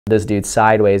This dude's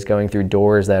sideways going through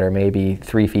doors that are maybe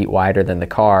 3 feet wider than the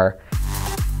car.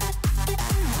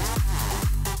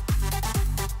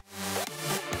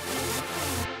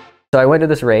 So I went to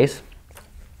this race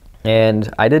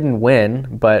and I didn't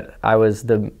win, but I was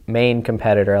the main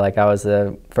competitor. Like, I was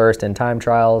the first in time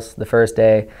trials the first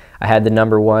day. I had the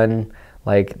 #1,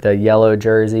 like the yellow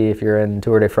jersey if you're in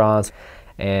Tour de France.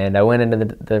 And I went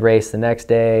into the race the next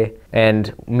day,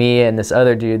 and me and this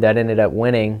other dude that ended up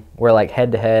winning were like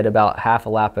head to head, about half a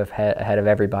lap ahead of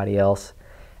everybody else.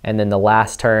 And then the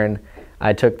last turn,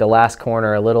 I took the last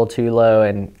corner a little too low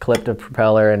and clipped a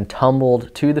propeller and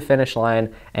tumbled to the finish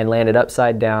line and landed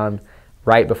upside down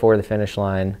right before the finish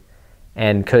line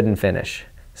and couldn't finish.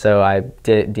 So I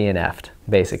DNF'd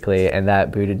basically, and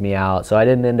that booted me out. So I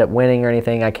didn't end up winning or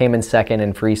anything. I came in second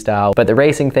in freestyle, but the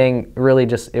racing thing really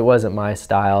just, it wasn't my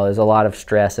style. There's a lot of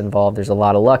stress involved. There's a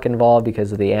lot of luck involved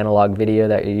because of the analog video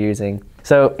that you're using.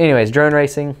 So anyways, drone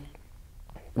racing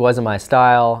wasn't my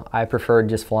style. I preferred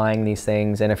just flying these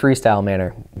things in a freestyle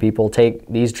manner. People take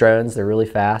these drones, they're really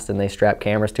fast, and they strap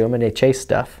cameras to them and they chase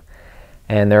stuff.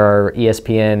 And there are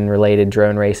ESPN related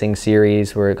drone racing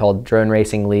series where it's called Drone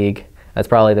Racing League. That's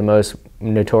probably the most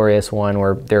notorious one,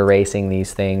 where they're racing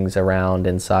these things around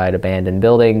inside abandoned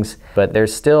buildings. But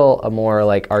there's still a more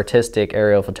like artistic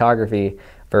aerial photography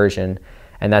version,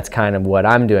 and that's kind of what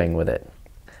I'm doing with it.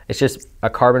 It's just a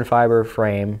carbon fiber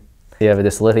frame. You have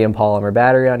this lithium polymer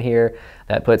battery on here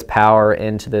that puts power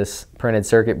into this printed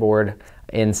circuit board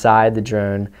inside the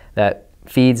drone that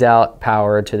feeds out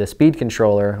power to the speed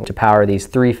controller to power these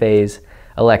 3-phase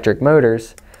electric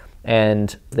motors,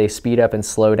 and they speed up and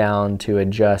slow down to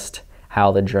adjust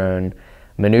how the drone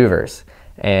maneuvers.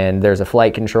 And there's a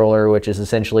flight controller, which is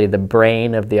essentially the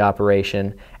brain of the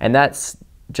operation, and that's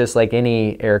just like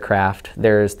any aircraft.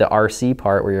 There's the RC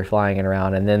part where you're flying it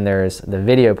around, and then there's the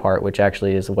video part, which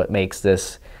actually is what makes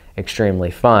this extremely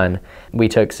fun. We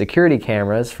took security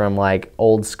cameras from like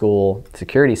old school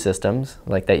security systems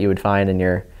like that you would find in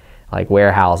your like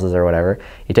warehouses or whatever.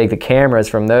 You take the cameras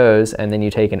from those, and then you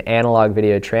take an analog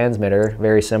video transmitter,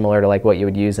 very similar to like what you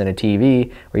would use in a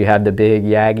TV, where you have the big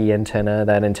Yagi antenna,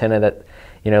 that antenna that,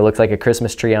 you know, looks like a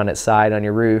Christmas tree on its side on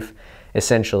your roof,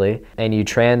 essentially, and you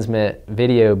transmit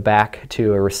video back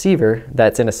to a receiver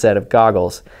that's in a set of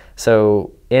goggles.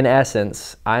 So in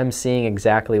essence, I'm seeing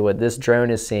exactly what this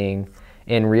drone is seeing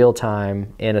in real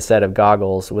time in a set of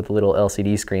goggles with little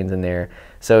LCD screens in there.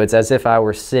 So it's as if I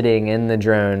were sitting in the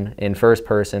drone in first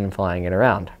person flying it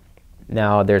around.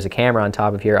 Now there's a camera on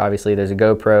top of here, obviously there's a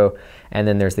GoPro, and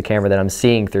then there's the camera that I'm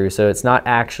seeing through. So it's not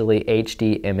actually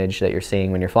HD image that you're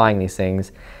seeing when you're flying these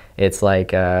things. It's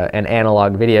like an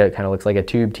analog video. It kind of looks like a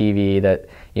tube TV that,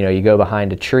 you know, you go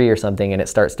behind a tree or something and it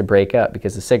starts to break up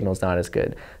because the signal's not as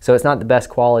good. So it's not the best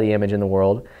quality image in the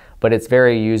world, but it's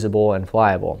very usable and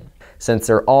flyable. Since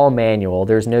they're all manual,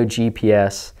 there's no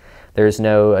GPS, there's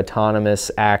no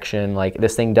autonomous action. Like,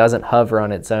 this thing doesn't hover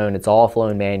on its own, it's all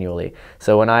flown manually.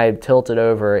 So when I tilt it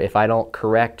over, if I don't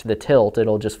correct the tilt,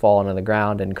 it'll just fall onto the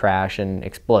ground and crash and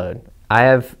explode. I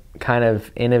have kind of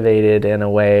innovated in a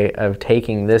way of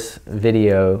taking this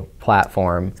video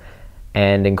platform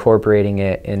and incorporating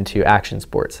it into action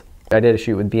sports. I did a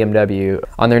shoot with BMW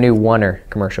on their new Oner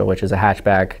commercial, which is a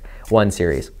hatchback 1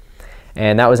 Series.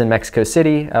 And that was in Mexico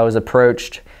City. I was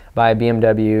approached by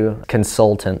BMW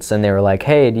consultants, and they were like,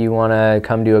 hey, do you want to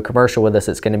come do a commercial with us?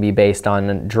 It's going to be based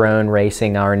on drone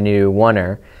racing our new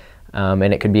Oner.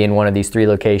 And it could be in one of these 3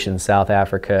 locations, South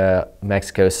Africa,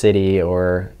 Mexico City,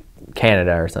 or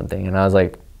Canada or something. And I was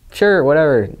like, sure,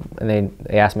 whatever. And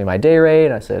they asked me my day rate,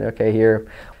 and I said, okay,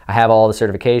 here. I have all the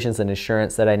certifications and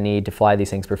insurance that I need to fly these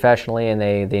things professionally, and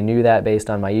they knew that based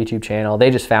on my YouTube channel. They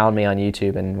just found me on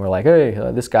YouTube and were like, hey,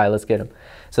 this guy, let's get him.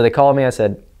 So they called me, I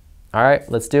said, all right,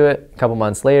 let's do it. A couple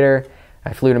months later,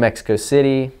 I flew to Mexico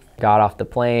City, got off the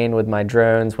plane with my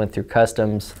drones, went through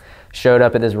customs, showed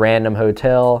up at this random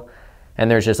hotel, and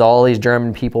there's just all these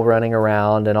German people running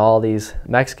around and all these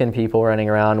Mexican people running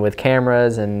around with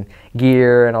cameras and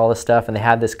gear and all this stuff. And they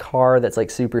had this car that's like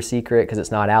super secret because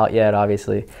it's not out yet,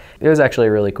 obviously. It was actually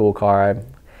a really cool car.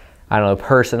 I don't know,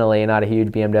 personally, not a huge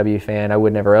BMW fan. I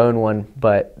would never own one,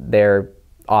 but they're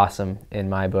awesome in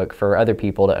my book for other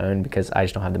people to own because I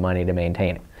just don't have the money to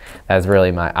maintain it. That's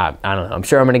really my, I don't know. I'm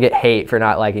sure I'm going to get hate for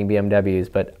not liking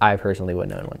BMWs, but I personally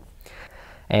wouldn't own one.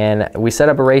 And we set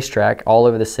up a racetrack all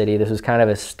over the city. This was kind of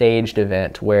a staged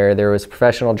event where there was a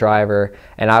professional driver,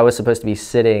 and I was supposed to be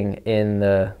sitting in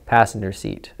the passenger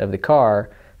seat of the car,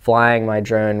 flying my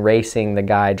drone, racing the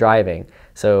guy driving.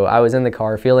 So I was in the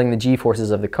car, feeling the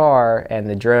G-forces of the car, and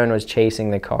the drone was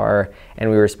chasing the car, and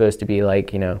we were supposed to be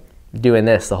like, you know, doing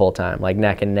this the whole time, like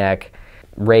neck and neck,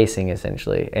 racing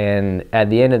essentially. And at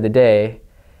the end of the day,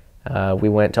 we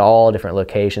went to all different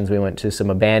locations. We went to some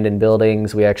abandoned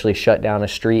buildings. We actually shut down a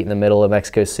street in the middle of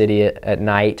Mexico City at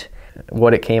night.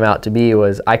 What it came out to be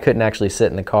was I couldn't actually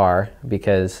sit in the car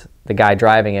because the guy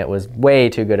driving it was way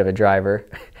too good of a driver.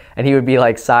 And he would be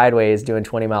like sideways doing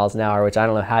 20 miles an hour, which I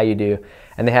don't know how you do.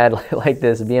 And they had like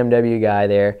this BMW guy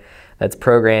there that's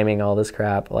programming all this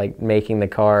crap, like making the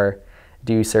car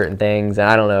do certain things. And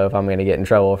I don't know if I'm gonna get in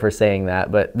trouble for saying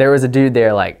that, but there was a dude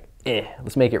there like,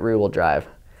 let's make it rear-wheel drive.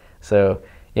 So,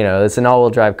 you know, it's an all-wheel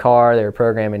drive car. They were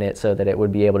programming it so that it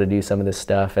would be able to do some of this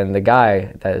stuff. And the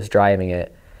guy that is driving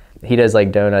it, he does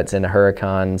like donuts in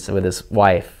Huracans with his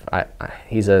wife.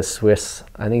 He's a Swiss,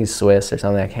 I think he's Swiss or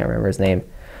something, I can't remember his name.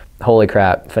 Holy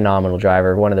crap, phenomenal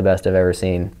driver, one of the best I've ever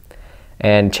seen.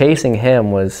 And chasing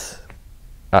him was,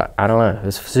 I don't know, it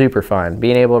was super fun.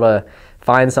 Being able to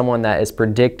find someone that is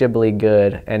predictably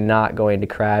good and not going to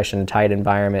crash in a tight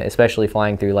environment, especially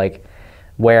flying through like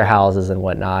warehouses and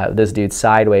whatnot. This dude's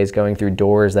sideways going through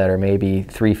doors that are maybe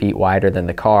 3 feet wider than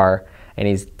the car, and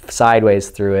he's sideways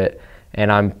through it,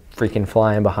 and I'm freaking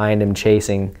flying behind him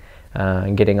chasing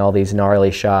and getting all these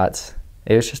gnarly shots.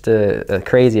 It was just a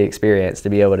crazy experience to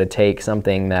be able to take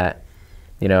something that,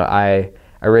 you know, I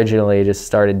originally just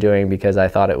started doing because I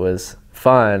thought it was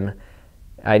fun.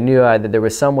 I knew that there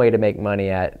was some way to make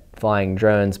money at flying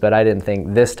drones, but I didn't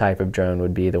think this type of drone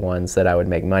would be the ones that I would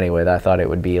make money with. I thought it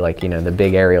would be like, you know, the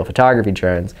big aerial photography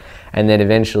drones, and then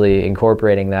eventually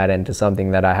incorporating that into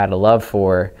something that I had a love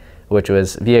for, which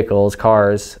was vehicles,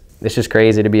 cars. It's just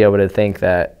crazy to be able to think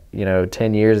that, you know,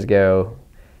 10 years ago,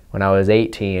 when I was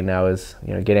 18, I was,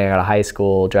 you know, getting out of high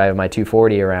school, driving my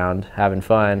 240 around, having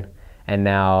fun, and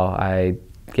now I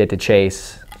get to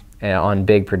chase on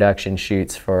big production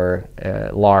shoots for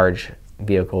large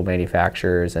vehicle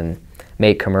manufacturers and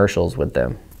make commercials with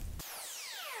them.